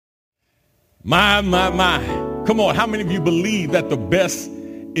My. Come on, how many of you believe that the best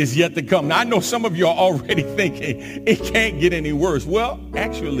is yet to come? Now, I know some of you are already thinking it can't get any worse. Well,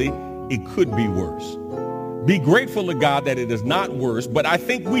 actually, it could be worse. Be grateful to God that it is not worse, but I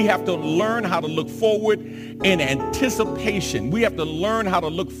think we have to learn how to look forward in anticipation. We have to learn how to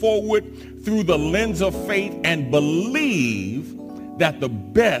look forward through the lens of faith and believe that the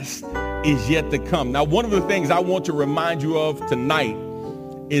best is yet to come. Now, one of the things I want to remind you of tonight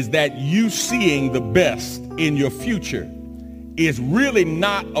is that you seeing the best in your future is really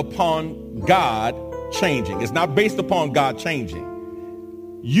not upon God changing. It's not based upon God changing.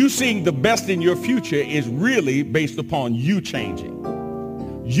 You seeing the best in your future is really based upon you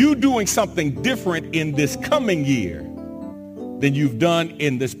changing. You doing something different in this coming year than you've done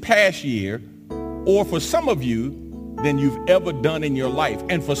in this past year, or for some of you, than you've ever done in your life.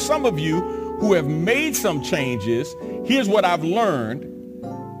 And for some of you who have made some changes, here's what I've learned.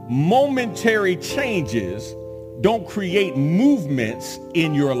 Momentary changes don't create movements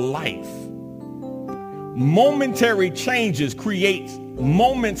in your life. Momentary changes create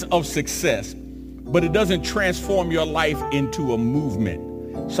moments of success, but it doesn't transform your life into a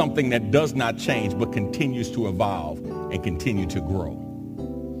movement, something that does not change but continues to evolve and continue to grow.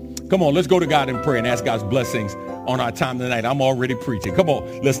 Come on, let's go to God in prayer and ask God's blessings on our time tonight. I'm already preaching. Come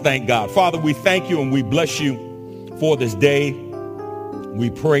on, let's thank God. Father, we thank you and we bless you for this day. We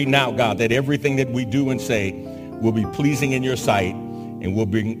pray now, God, that everything that we do and say will be pleasing in your sight and will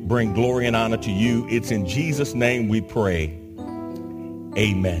bring glory and honor to you. It's in Jesus' name we pray.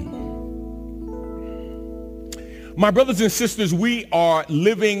 Amen. My brothers and sisters, we are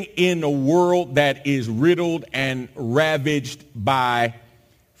living in a world that is riddled and ravaged by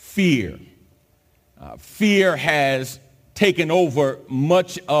fear. Fear has taken over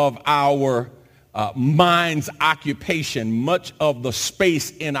much of our mind's occupation. Much of the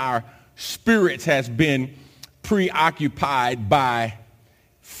space in our spirits has been preoccupied by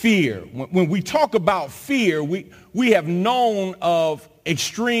fear. When we talk about fear, we have known of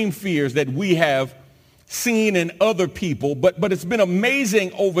extreme fears that we have seen in other people, but it's been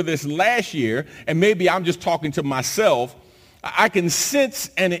amazing over this last year, and maybe I'm just talking to myself, I can sense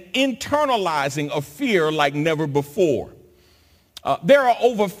an internalizing of fear like never before. There are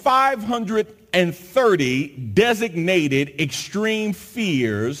over 530 designated extreme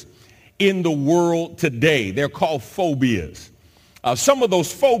fears in the world today. They're called phobias. Some of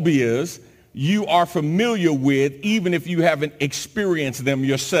those phobias you are familiar with, even if you haven't experienced them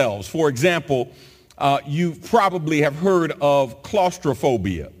yourselves. For example, you probably have heard of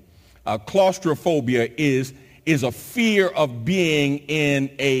claustrophobia. Claustrophobia is a fear of being in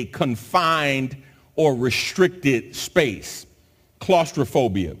a confined or restricted space.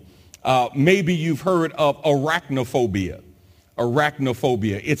 Claustrophobia. Maybe you've heard of arachnophobia.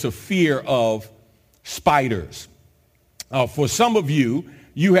 Arachnophobia. It's a fear of spiders. For some of you,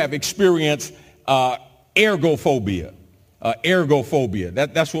 you have experienced ergophobia. Ergophobia.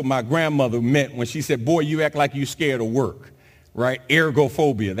 That's what my grandmother meant when she said, boy, you act like you're scared of work, right?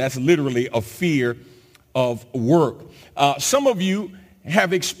 Ergophobia. That's literally a fear of work. Some of you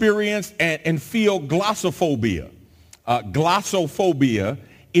have experienced and feel glossophobia. Glossophobia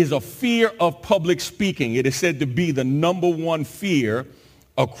is a fear of public speaking. It is said to be the number one fear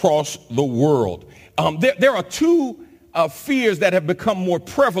across the world. There are two fears that have become more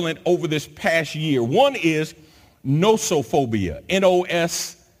prevalent over this past year. One is nosophobia,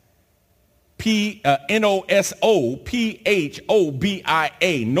 Nosophobia,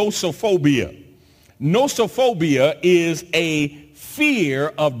 nosophobia. Nosophobia is a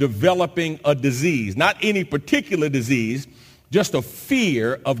fear of developing a disease, not any particular disease, just a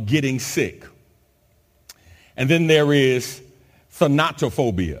fear of getting sick. And then there is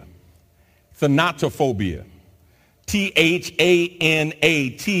thanatophobia. Thanatophobia.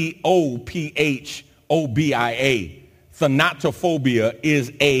 Thanatophobia. Thanatophobia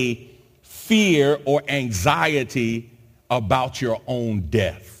is a fear or anxiety about your own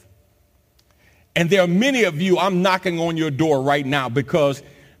death. And there are many of you, I'm knocking on your door right now because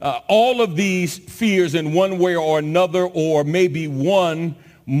all of these fears in one way or another, or maybe one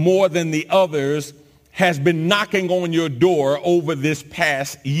more than the others, has been knocking on your door over this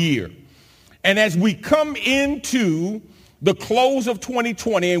past year. And as we come into the close of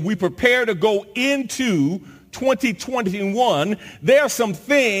 2020 and we prepare to go into 2021, there are some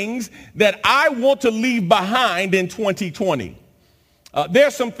things that I want to leave behind in 2020. There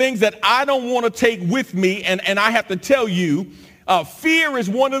are some things that I don't want to take with me, and I have to tell you, fear is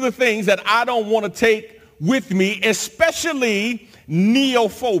one of the things that I don't want to take with me, especially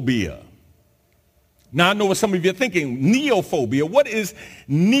neophobia. Now, I know what some of you are thinking, neophobia. What is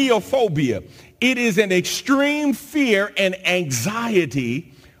neophobia? It is an extreme fear and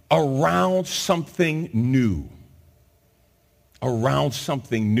anxiety around something new. Around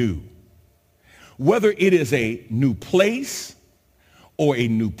something new. Whether it is a new place or a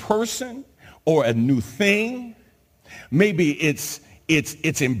new person or a new thing, maybe it's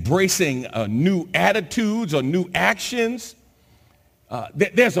embracing new attitudes or new actions.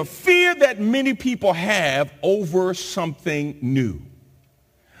 There's a fear that many people have over something new.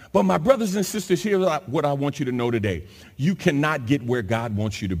 But my brothers and sisters, here's what I want you to know today. You cannot get where God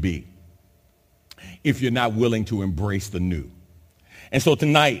wants you to be if you're not willing to embrace the new. And so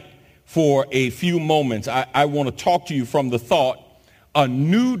tonight, for a few moments, I want to talk to you from the thought, a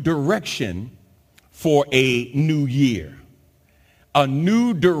new direction for a new year. A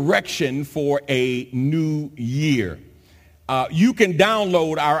new direction for a new year. You can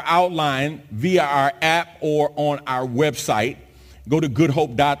download our outline via our app or on our website. Go to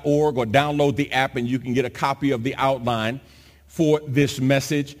goodhope.org or download the app and you can get a copy of the outline for this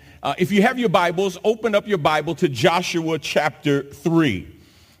message. If you have your Bibles, open up your Bible to Joshua chapter 3.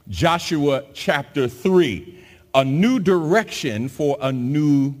 Joshua chapter 3. A new direction for a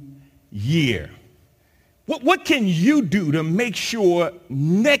new year. What can you do to make sure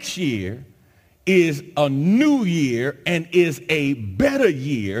next year is a new year and is a better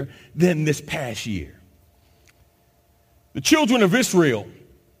year than this past year? The children of Israel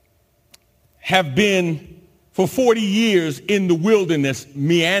have been for 40 years in the wilderness,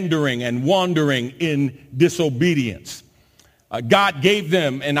 meandering and wandering in disobedience. God gave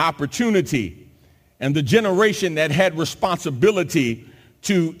them an opportunity, and the generation that had responsibility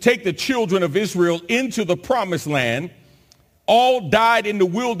to take the children of Israel into the promised land all died in the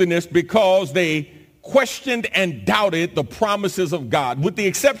wilderness because they questioned and doubted the promises of God, with the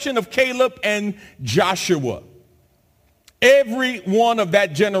exception of Caleb and Joshua. Every one of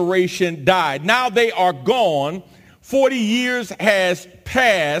that generation died. Now they are gone. 40 years has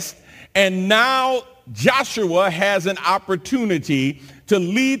passed, and now Joshua has an opportunity to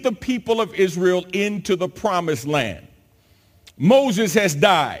lead the people of Israel into the promised land. Moses has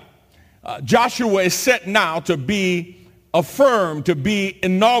died. Joshua is set now to be affirmed, to be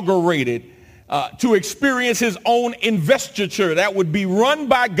inaugurated, to experience his own investiture that would be run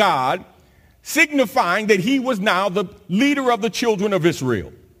by God, signifying that he was now the leader of the children of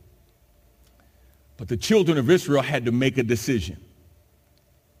Israel. But the children of Israel had to make a decision.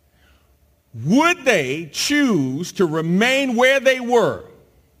 Would they choose to remain where they were,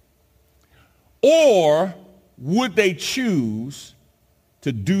 or would they choose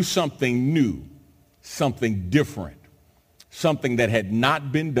to do something new, something different, something that had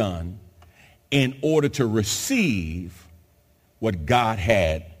not been done in order to receive what God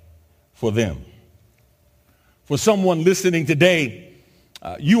had for them? For someone listening today,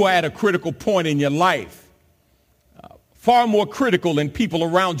 you are at a critical point in your life, far more critical than people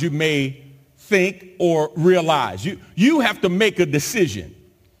around you may think or realize. You have to make a decision.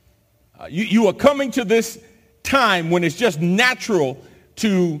 You are coming to this time when it's just natural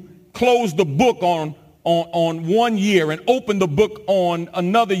to close the book on 1 year and open the book on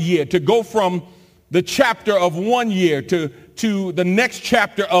another year, to go from the chapter of 1 year to the next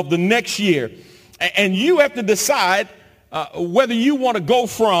chapter of the next year. And you have to decide whether you want to go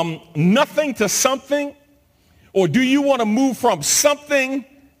from nothing to something, or do you want to move from something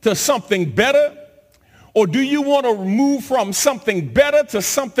to something better, or do you want to move from something better to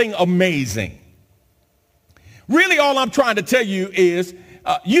something amazing? Really, all I'm trying to tell you is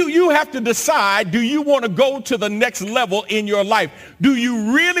you have to decide, do you want to go to the next level in your life? Do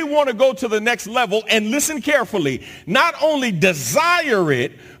you really want to go to the next level? And listen carefully, not only desire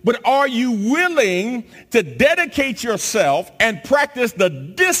it, but are you willing to dedicate yourself and practice the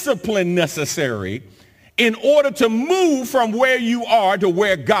discipline necessary in order to move from where you are to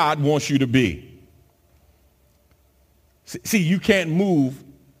where God wants you to be? See, you can't move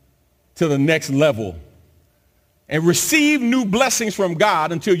to the next level and receive new blessings from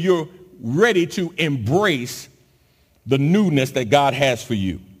God until you're ready to embrace the newness that God has for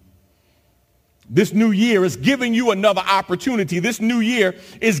you. This new year is giving you another opportunity. This new year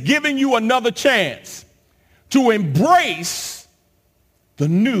is giving you another chance to embrace the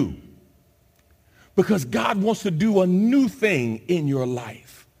new, because God wants to do a new thing in your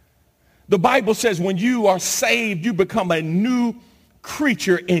life. The Bible says when you are saved, you become a new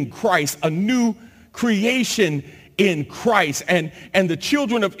creature in Christ, a new creation in Christ. And the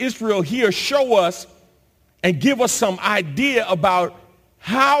children of Israel here show us and give us some idea about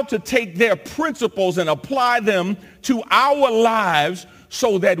how to take their principles and apply them to our lives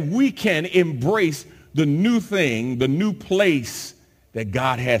so that we can embrace the new thing, the new place that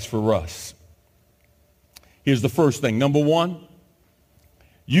God has for us. Here's the first thing. Number one,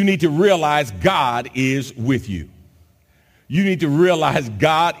 you need to realize God is with you. You need to realize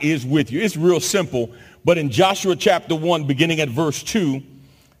God is with you. It's real simple, but in Joshua chapter 1, beginning at verse 2,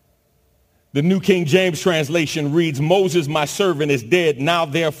 the New King James translation reads, Moses, my servant, is dead. Now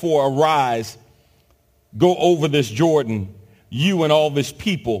therefore arise, go over this Jordan, you and all this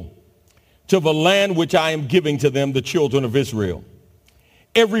people, to the land which I am giving to them, the children of Israel.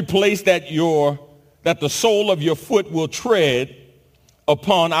 Every place that the sole of your foot will tread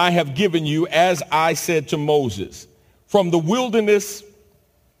upon I have given you, as I said to Moses, from the wilderness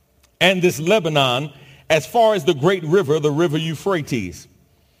and this Lebanon, as far as the great river, the river Euphrates,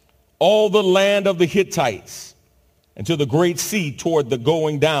 all the land of the Hittites, and to the great sea toward the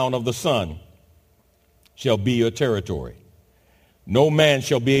going down of the sun shall be your territory. No man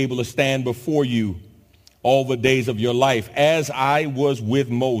shall be able to stand before you all the days of your life. As I was with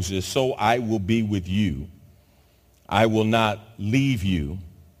Moses, so I will be with you. I will not leave you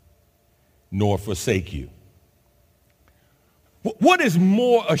nor forsake you. What is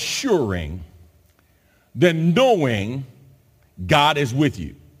more assuring than knowing God is with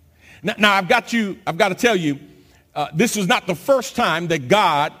you? Now I've got to tell you, this was not the first time that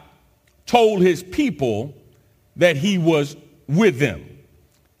God told his people that he was with them.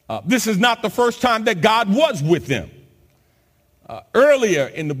 This is not the first time that God was with them. Earlier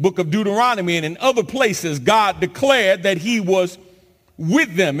in the book of Deuteronomy and in other places, God declared that he was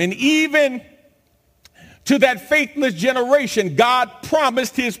with them. And even to that faithless generation, God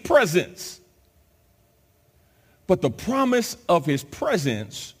promised his presence. But the promise of his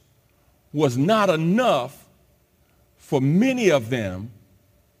presence was not enough for many of them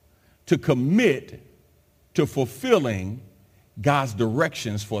to commit to fulfilling God's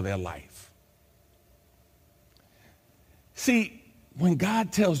directions for their life. See, when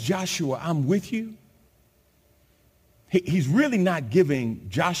God tells Joshua, I'm with you, he's really not giving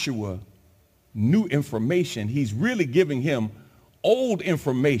Joshua new information. He's really giving him old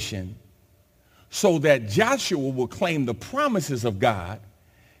information so that Joshua will claim the promises of God,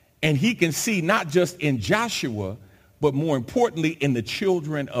 and he can see not just in Joshua, but more importantly in the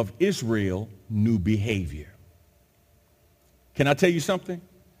children of Israel, new behavior. Can I tell you something?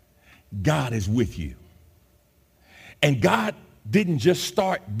 God is with you. And God didn't just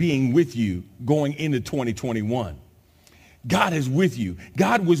start being with you going into 2021. God is with you.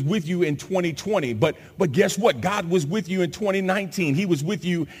 God was with you in 2020, but guess what? God was with you in 2019. He was with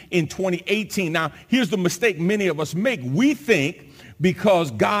you in 2018. Now, here's the mistake many of us make. We think because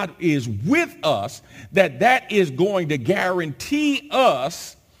God is with us, that is going to guarantee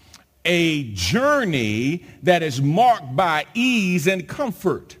us a journey that is marked by ease and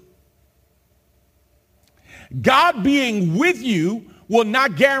comfort. God being with you will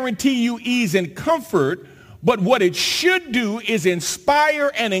not guarantee you ease and comfort, but what it should do is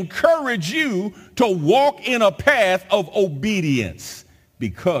inspire and encourage you to walk in a path of obedience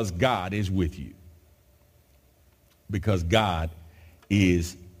because God is with you. Because God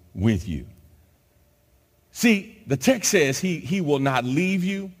is with you. See, the text says he will not leave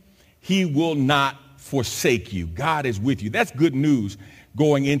you. He will not forsake you. God is with you. That's good news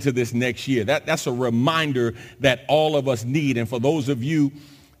going into this next year. That's a reminder that all of us need. And for those of you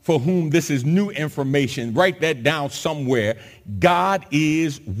for whom this is new information, write that down somewhere. God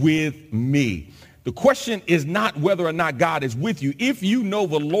is with me. The question is not whether or not God is with you. If you know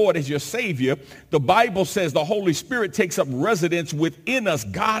the Lord as your Savior, the Bible says the Holy Spirit takes up residence within us.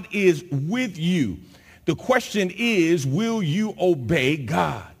 God is with you. The question is, will you obey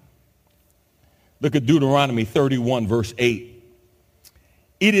God? Look at Deuteronomy 31, verse 8.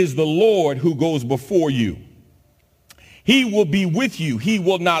 It is the Lord who goes before you. He will be with you. He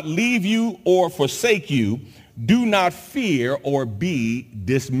will not leave you or forsake you. Do not fear or be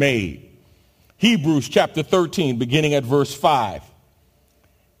dismayed. Hebrews chapter 13, beginning at verse 5.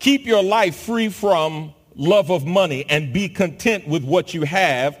 Keep your life free from love of money and be content with what you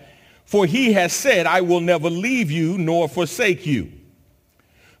have, for he has said, I will never leave you nor forsake you.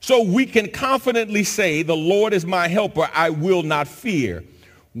 So we can confidently say, the Lord is my helper. I will not fear.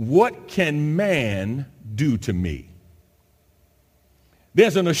 What can man do to me?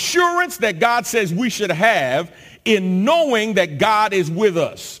 There's an assurance that God says we should have in knowing that God is with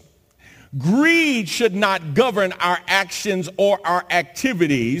us. Greed should not govern our actions or our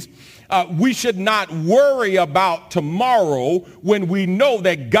activities. We should not worry about tomorrow when we know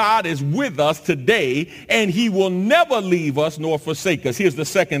that God is with us today and he will never leave us nor forsake us. Here's the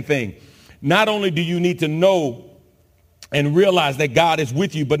second thing. Not only do you need to know and realize that God is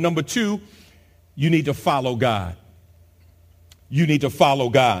with you, but number two, you need to follow God. You need to follow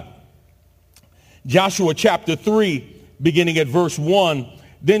God. Joshua chapter 3, beginning at verse 1.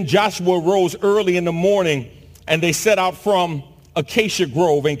 Then Joshua rose early in the morning, and they set out from Acacia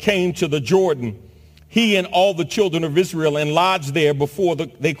Grove and came to the Jordan, he and all the children of Israel, and lodged there before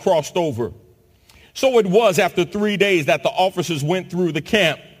they crossed over. So it was after 3 days that the officers went through the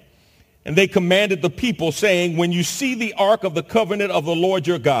camp, and they commanded the people, saying, when you see the ark of the covenant of the Lord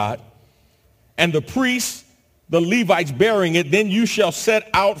your God, and the priests, the Levites bearing it, then you shall set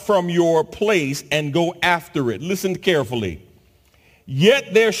out from your place and go after it. Listen carefully.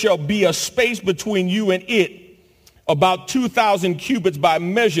 Yet there shall be a space between you and it, about 2,000 cubits by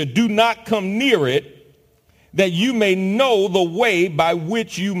measure. Do not come near it, that you may know the way by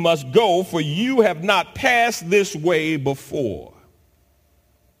which you must go, for you have not passed this way before.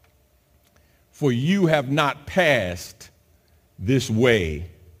 For you have not passed this way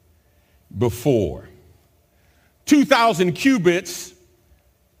before. 2,000 cubits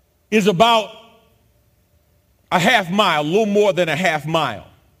is about a half mile, a little more than a half mile.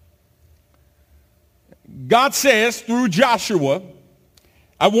 God says through Joshua,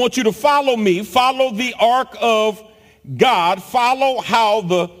 I want you to follow me, follow the ark of God, follow how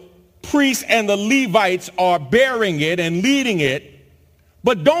the priests and the Levites are bearing it and leading it,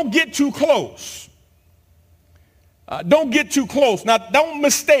 but don't get too close. Don't get too close. Now, don't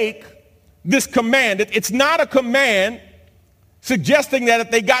mistake this command. It's not a command suggesting that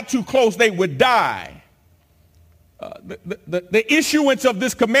if they got too close, they would die. The issuance of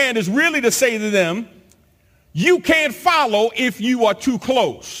this command is really to say to them, you can't follow if you are too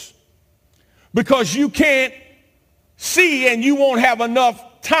close, because you can't see and you won't have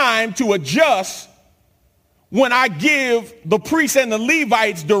enough time to adjust when I give the priests and the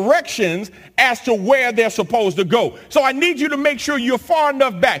Levites directions as to where they're supposed to go. So I need you to make sure you're far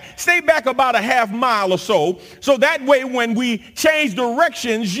enough back. Stay back about a half mile or so that way when we change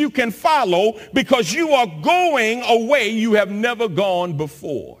directions, you can follow, because you are going a way you have never gone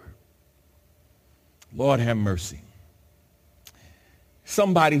before. Lord have mercy.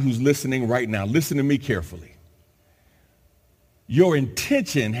 Somebody who's listening right now, listen to me carefully. Your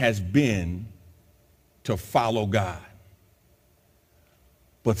intention has been to follow God.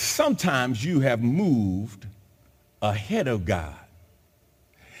 But sometimes you have moved ahead of God.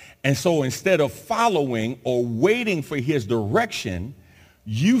 And so instead of following or waiting for his direction,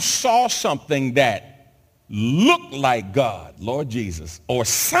 you saw something that looked like God, Lord Jesus, or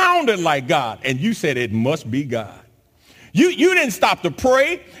sounded like God, and you said it must be God. You didn't stop to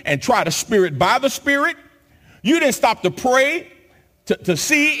pray and try the Spirit by the Spirit. You didn't stop to pray to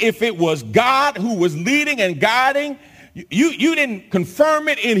see if it was God who was leading and guiding. You didn't confirm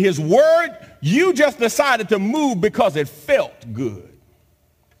it in his word. You just decided to move because it felt good.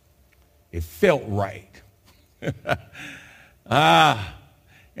 It felt right.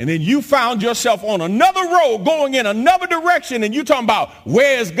 And then you found yourself on another road going in another direction, and you talking about,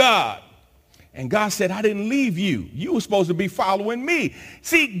 where's God? And God said, I didn't leave you. You were supposed to be following me.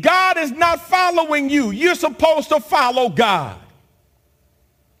 See, God is not following you. You're supposed to follow God.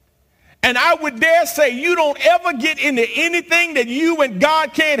 And I would dare say you don't ever get into anything that you and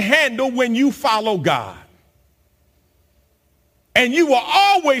God can't handle when you follow God. And you will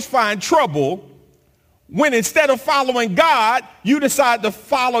always find trouble when instead of following God, you decide to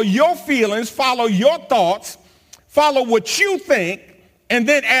follow your feelings, follow your thoughts, follow what you think, and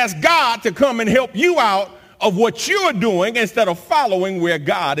then ask God to come and help you out of what you're doing instead of following where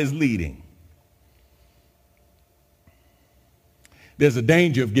God is leading. There's a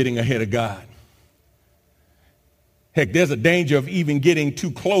danger of getting ahead of God. Heck, there's a danger of even getting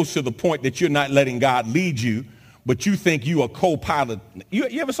too close to the point that you're not letting God lead you, but you think you are co-pilot.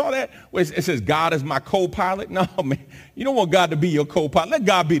 You ever saw that? Where it says, God is my co-pilot? No, man. You don't want God to be your co-pilot. Let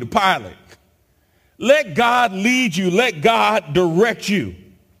God be the pilot. Let God lead you. Let God direct you.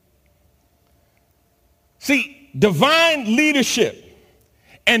 See, divine leadership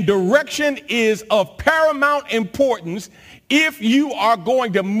and direction is of paramount importance if you are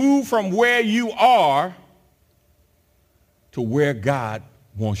going to move from where you are to where God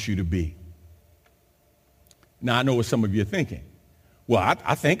wants you to be. Now, I know what some of you are thinking. Well,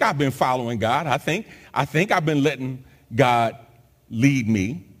 I think I've been following God. I think I've been letting God lead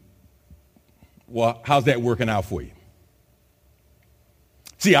me. Well, how's that working out for you?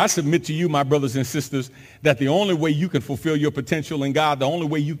 See, I submit to you, my brothers and sisters, that the only way you can fulfill your potential in God, the only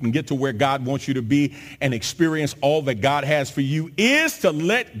way you can get to where God wants you to be and experience all that God has for you is to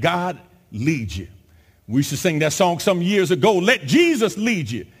let God lead you. We used to sing that song some years ago, let Jesus lead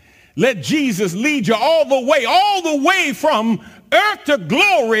you. Let Jesus lead you all the way from earth to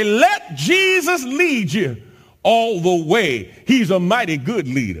glory, let Jesus lead you all the way. He's a mighty good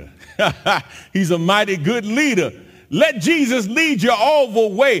leader. He's a mighty good leader. Let Jesus lead you all the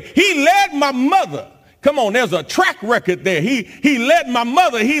way. He led my mother. Come on, there's a track record there. He led my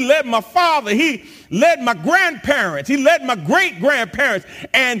mother. He led my father. He led my grandparents. He led my great-grandparents.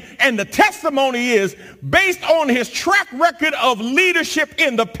 And the testimony is, based on his track record of leadership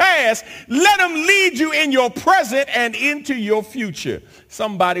in the past, let him lead you in your present and into your future.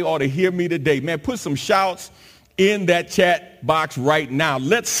 Somebody ought to hear me today. Man, put some shouts in that chat box right now.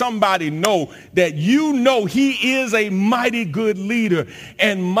 Let somebody know that you know he is a mighty good leader.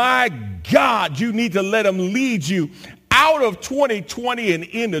 And my God, you need to let him lead you out of 2020 and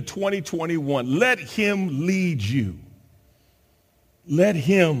into 2021. Let him lead you. Let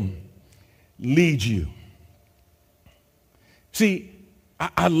him lead you. See,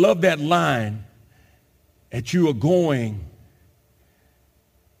 I love that line that you are going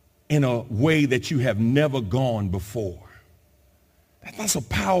in a way that you have never gone before. That's a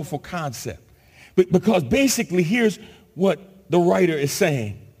powerful concept. Because basically, here's what the writer is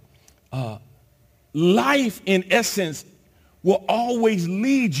saying. Life, in essence, will always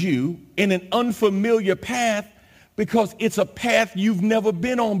lead you in an unfamiliar path because it's a path you've never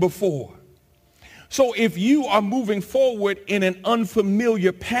been on before. So if you are moving forward in an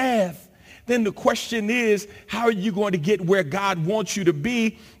unfamiliar path, then the question is, how are you going to get where God wants you to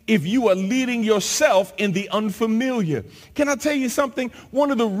be if you are leading yourself in the unfamiliar? Can I tell you something?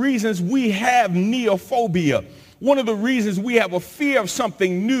 One of the reasons we have neophobia, one of the reasons we have a fear of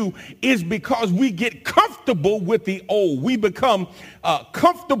something new is because we get comfortable with the old. We become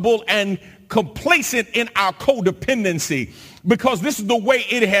comfortable and complacent in our codependency because this is the way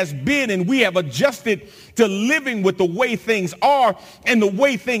it has been, and we have adjusted to living with the way things are and the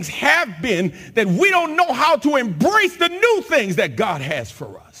way things have been, that we don't know how to embrace the new things that God has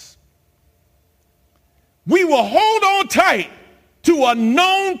for us. We will hold on tight to a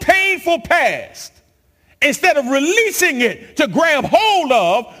known painful past instead of releasing it to grab hold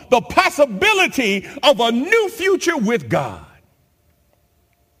of the possibility of a new future with God.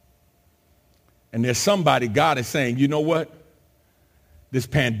 And there's somebody, God is saying, you know what? This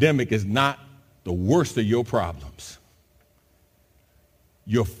pandemic is not the worst of your problems.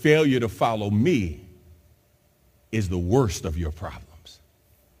 Your failure to follow me is the worst of your problems.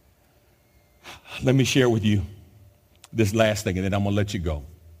 Let me share with you this last thing, and then I'm going to let you go.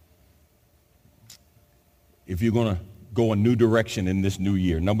 If you're going to go a new direction in this new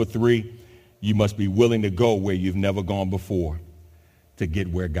year, number 3, you must be willing to go where you've never gone before to get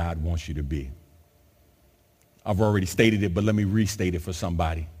where God wants you to be. I've already stated it, but let me restate it for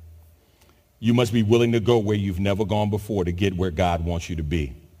somebody. You must be willing to go where you've never gone before to get where God wants you to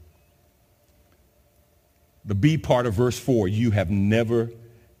be. The B part of verse 4, you have never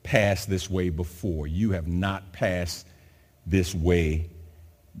passed this way before. You have not passed this way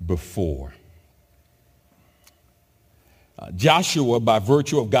before. Joshua, by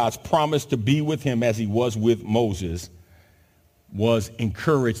virtue of God's promise to be with him as he was with Moses, was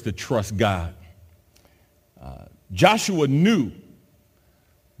encouraged to trust God. Joshua knew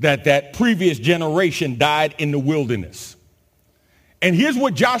that previous generation died in the wilderness. And here's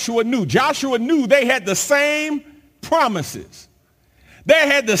what Joshua knew. Joshua knew they had the same promises. They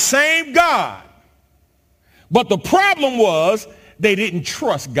had the same God. But the problem was they didn't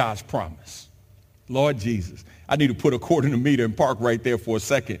trust God's promise. Lord Jesus, I need to put a quarter in the meter and park right there for a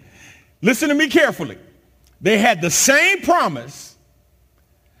second. Listen to me carefully. They had the same promise.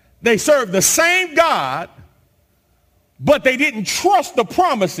 They served the same God, but they didn't trust the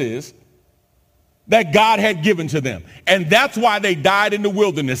promises that God had given to them. And that's why they died in the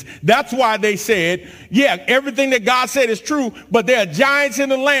wilderness. That's why they said, yeah, everything that God said is true, but there are giants in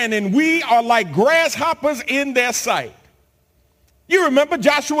the land, and we are like grasshoppers in their sight. You remember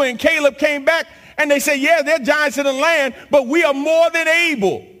Joshua and Caleb came back, and they said, yeah, they're giants in the land, but we are more than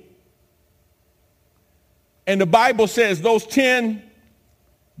able. And the Bible says those 10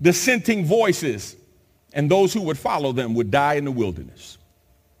 dissenting voices and those who would follow them would die in the wilderness.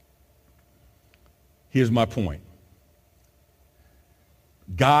 Here's my point.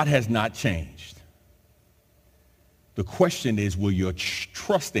 God has not changed. The question is, will your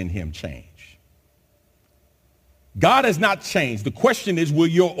trust in him change? God has not changed. The question is, will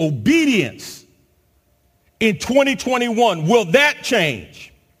your obedience in 2021, will that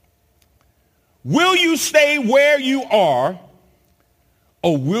change? Will you stay where you are,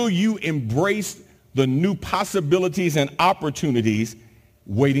 or will you embrace the new possibilities and opportunities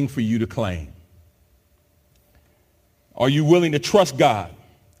waiting for you to claim? Are you willing to trust God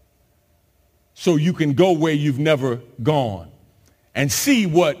so you can go where you've never gone? and see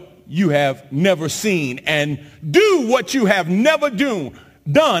what you have never seen and do what you have never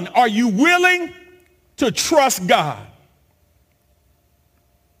done. Are you willing to trust God?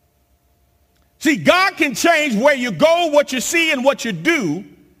 See, God can change where you go, what you see, and what you do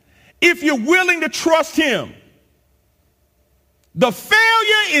if you're willing to trust him. The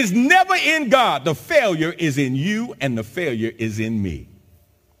failure is never in God. The failure is in you, and the failure is in me.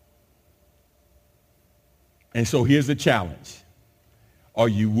 And so here's the challenge. Are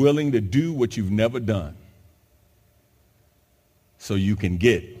you willing to do what you've never done so you can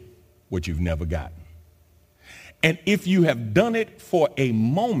get what you've never gotten? And if you have done it for a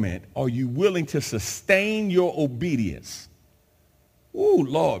moment, are you willing to sustain your obedience? Oh,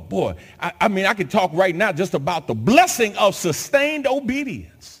 Lord, boy. I mean, I could talk right now just about the blessing of sustained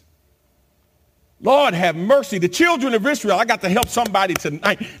obedience. Lord, have mercy. The children of Israel, I got to help somebody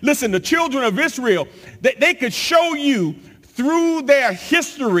tonight. Listen, the children of Israel, they could show you through their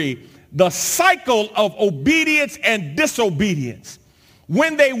history the cycle of obedience and disobedience.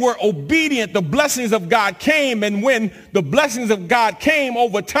 When they were obedient, the blessings of God came, and when the blessings of God came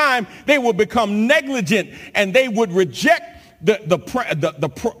over time, they would become negligent and they would reject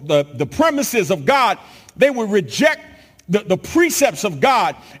the premises of God. They would reject the precepts of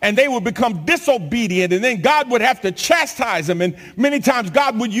God, and they would become disobedient, and then God would have to chastise them. And many times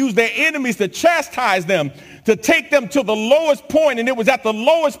God would use their enemies to chastise them, to take them to the lowest point. And it was at the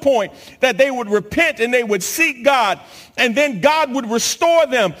lowest point that they would repent and they would seek God, and then God would restore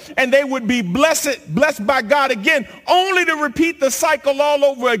them and they would be blessed by God again, only to repeat the cycle all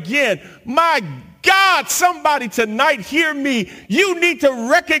over again. My God, somebody tonight, hear me. You need to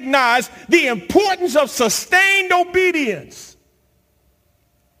recognize the importance of sustained obedience.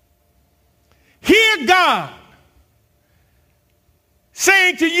 Hear God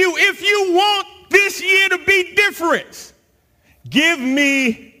saying to you, if you want this year to be different, give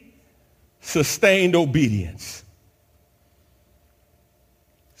me sustained obedience.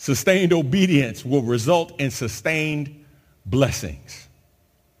 Sustained obedience will result in sustained blessings.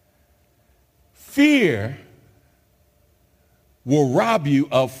 Fear will rob you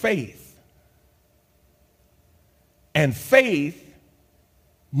of faith. And faith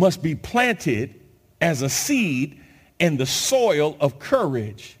must be planted as a seed in the soil of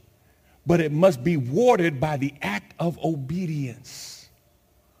courage, but it must be watered by the act of obedience.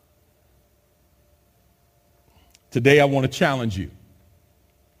 Today, I want to challenge you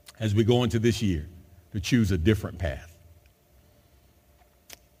as we go into this year to choose a different path.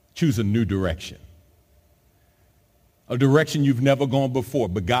 Choose a new direction. A direction you've never gone before.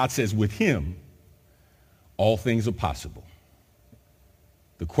 But God says with him, all things are possible.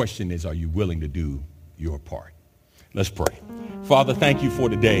 The question is, are you willing to do your part? Let's pray. Father, thank you for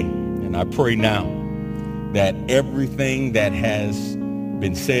today. And I pray now that everything that has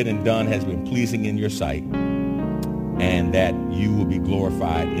been said and done has been pleasing in your sight, and that you will be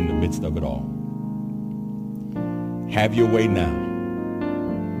glorified in the midst of it all. Have your way now.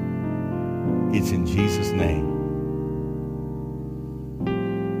 It's in Jesus' name.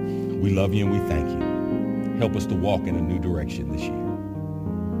 We love you and we thank you. Help us to walk in a new direction this year.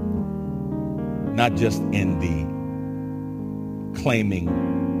 Not just in the claiming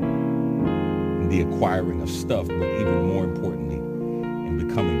and the acquiring of stuff, but even more importantly, in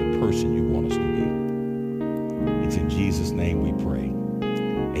becoming the person you want us to be. It's in Jesus' name we pray.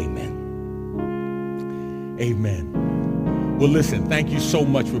 Amen. Amen. Well, listen, thank you so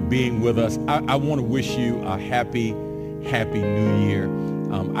much for being with us. I want to wish you a happy new year.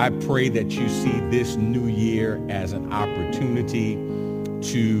 I pray that you see this new year as an opportunity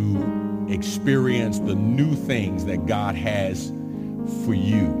to experience the new things that God has for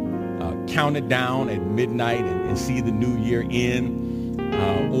you. Count it down at midnight and see the new year in.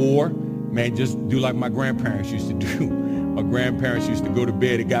 Or, man, just do like my grandparents used to do. My grandparents used to go to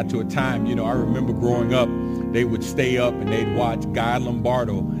bed. It got to a time, I remember growing up, they would stay up and they'd watch Guy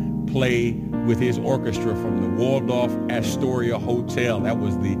Lombardo play with his orchestra from the Waldorf Astoria Hotel. That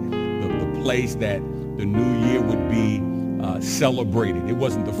was the place that the new year would be celebrated. It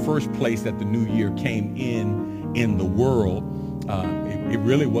wasn't the first place that the new year came in the world. It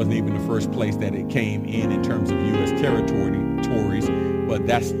really wasn't even the first place that it came in terms of U.S. territories, but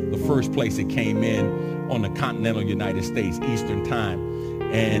that's the first place it came in on the continental United States, Eastern Time.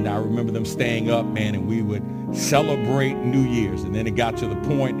 And I remember them staying up, man, and we would celebrate New Year's. And then it got to the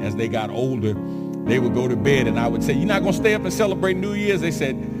point as they got older, they would go to bed and I would say, you're not going to stay up and celebrate New Year's? They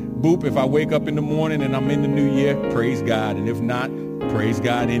said, boop, if I wake up in the morning and I'm in the new year, praise God. And if not, praise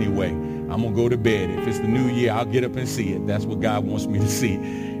God anyway. I'm going to go to bed. If it's the new year, I'll get up and see it. That's what God wants me to see.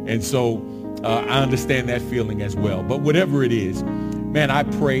 And so I understand that feeling as well. But whatever it is, man, I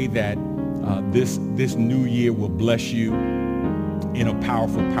pray that this new year will bless you in a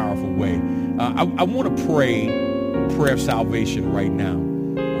powerful, powerful way. I want to pray prayer of salvation right now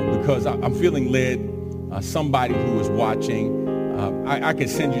because I'm feeling led. Somebody who is watching, I could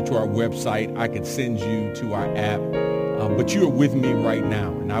send you to our website. I could send you to our app. But you are with me right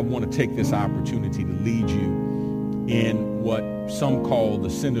now, and I want to take this opportunity to lead you in what some call the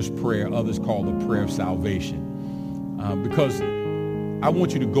sinner's prayer, others call the prayer of salvation. Because I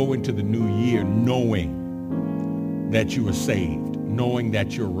want you to go into the new year knowing that you are saved, knowing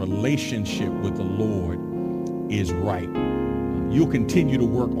that your relationship with the Lord is right. You'll continue to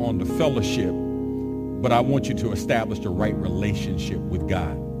work on the fellowship, but I want you to establish the right relationship with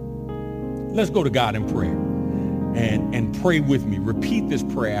God. Let's go to God in prayer and pray with me. Repeat this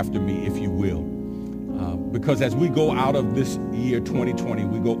prayer after me, if you will. Because as we go out of this year 2020,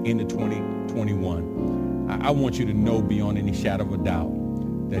 we go into 2021, I want you to know beyond any shadow of a doubt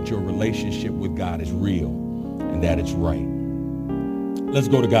that your relationship with God is real and that it's right. Let's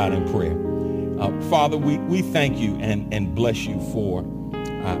go to God in prayer. Father, we thank you and bless you for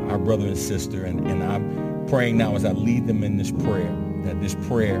our brother and sister. And I'm praying now as I lead them in this prayer, that this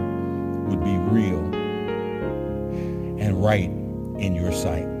prayer would be real and right in your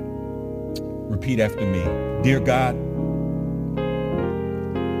sight. Repeat after me. Dear God,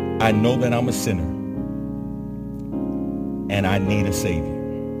 I know that I'm a sinner and I need a Savior.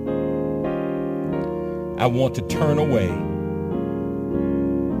 I want to turn away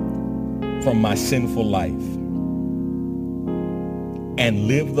from my sinful life and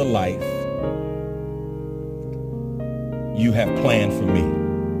live the life you have planned for me.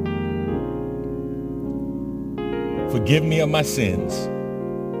 Forgive me of my sins.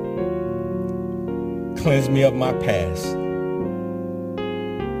 Cleanse me of my past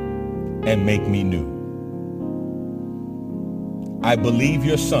and make me new. I believe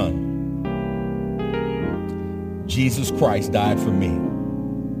your Son, Jesus Christ, died for me.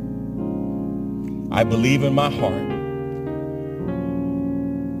 I believe in my heart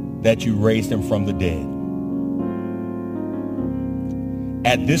that you raised him from the dead.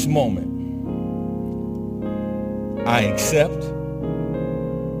 At this moment, I accept,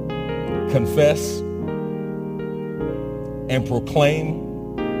 confess, and proclaim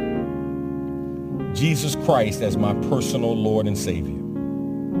Jesus Christ as my personal Lord and Savior.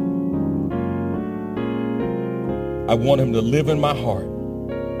 I want him to live in my heart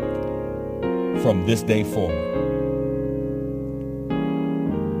from this day forward.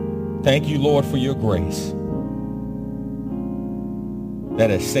 Thank you, Lord, for your grace that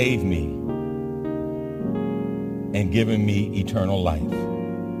has saved me and given me eternal life.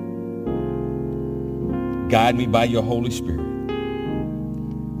 Guide me by your Holy Spirit.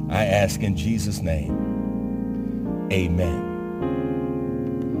 I ask in Jesus' name, amen.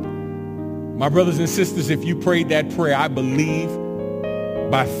 My brothers and sisters, if you prayed that prayer, I believe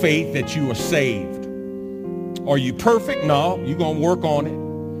by faith that you are saved. Are you perfect? No, you're going to work on it.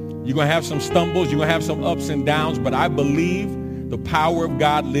 You're going to have some stumbles. You're going to have some ups and downs, but I believe the power of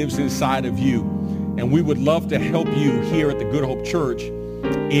God lives inside of you. And we would love to help you here at the Good Hope Church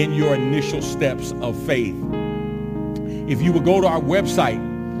in your initial steps of faith. If you would go to our website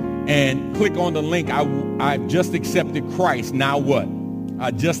and click on the link, I've just accepted Christ, now what?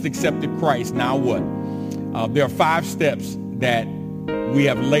 I just accepted Christ, now what? There are 5 steps that we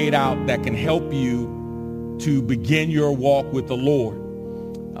have laid out that can help you to begin your walk with the Lord.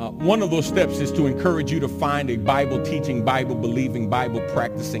 One of those steps is to encourage you to find a Bible teaching, Bible believing, Bible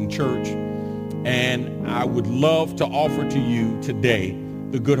practicing church. And I would love to offer to you today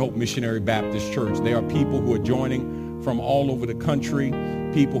the Good Hope Missionary Baptist Church. There are people who are joining from all over the country,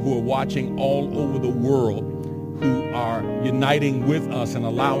 people who are watching all over the world, who are uniting with us and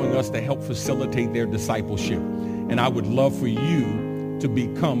allowing us to help facilitate their discipleship. And I would love for you to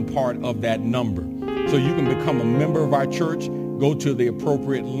become part of that number. So you can become a member of our church. Go to the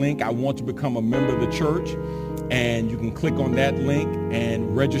appropriate link. I want to become a member of the church. And you can click on that link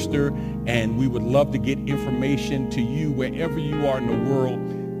and register. And we would love to get information to you wherever you are in the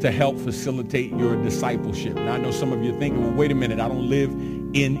world to help facilitate your discipleship. Now, I know some of you are thinking, well, wait a minute, I don't live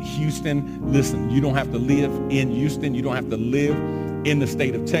in Houston. Listen, you don't have to live in Houston. You don't have to live in the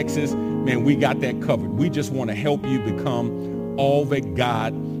state of Texas. Man, we got that covered. We just want to help you become all that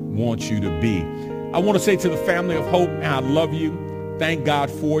God wants you to be. I want to say to the family of Hope, I love you. Thank God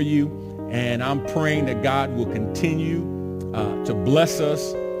for you. And I'm praying that God will continue to bless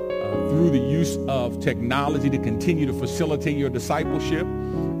us through the use of technology to continue to facilitate your discipleship.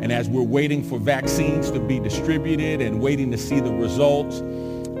 And as we're waiting for vaccines to be distributed and waiting to see the results,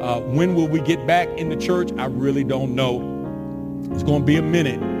 When will we get back in the church? I really don't know. It's going to be a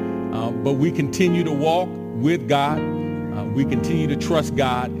minute. But we continue to walk with God. We continue to trust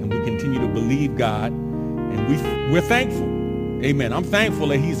God, and we continue to believe God. And we're thankful. Amen. I'm thankful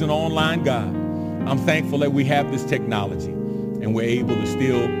that he's an online God. I'm thankful that we have this technology, and we're able to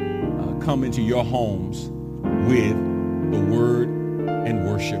still come into your homes with the word and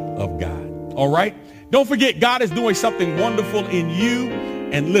worship of God. All right? Don't forget, God is doing something wonderful in you.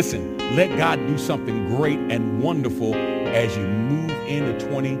 And listen, let God do something great and wonderful as you move into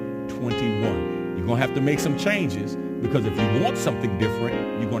 2021. You're going to have to make some changes, because if you want something different,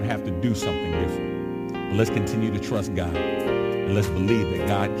 you're going to have to do something different. But let's continue to trust God, and let's believe that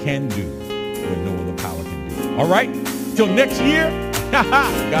God can do what no other power can do. All right? Till next year,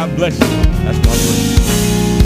 God bless you. That's my word.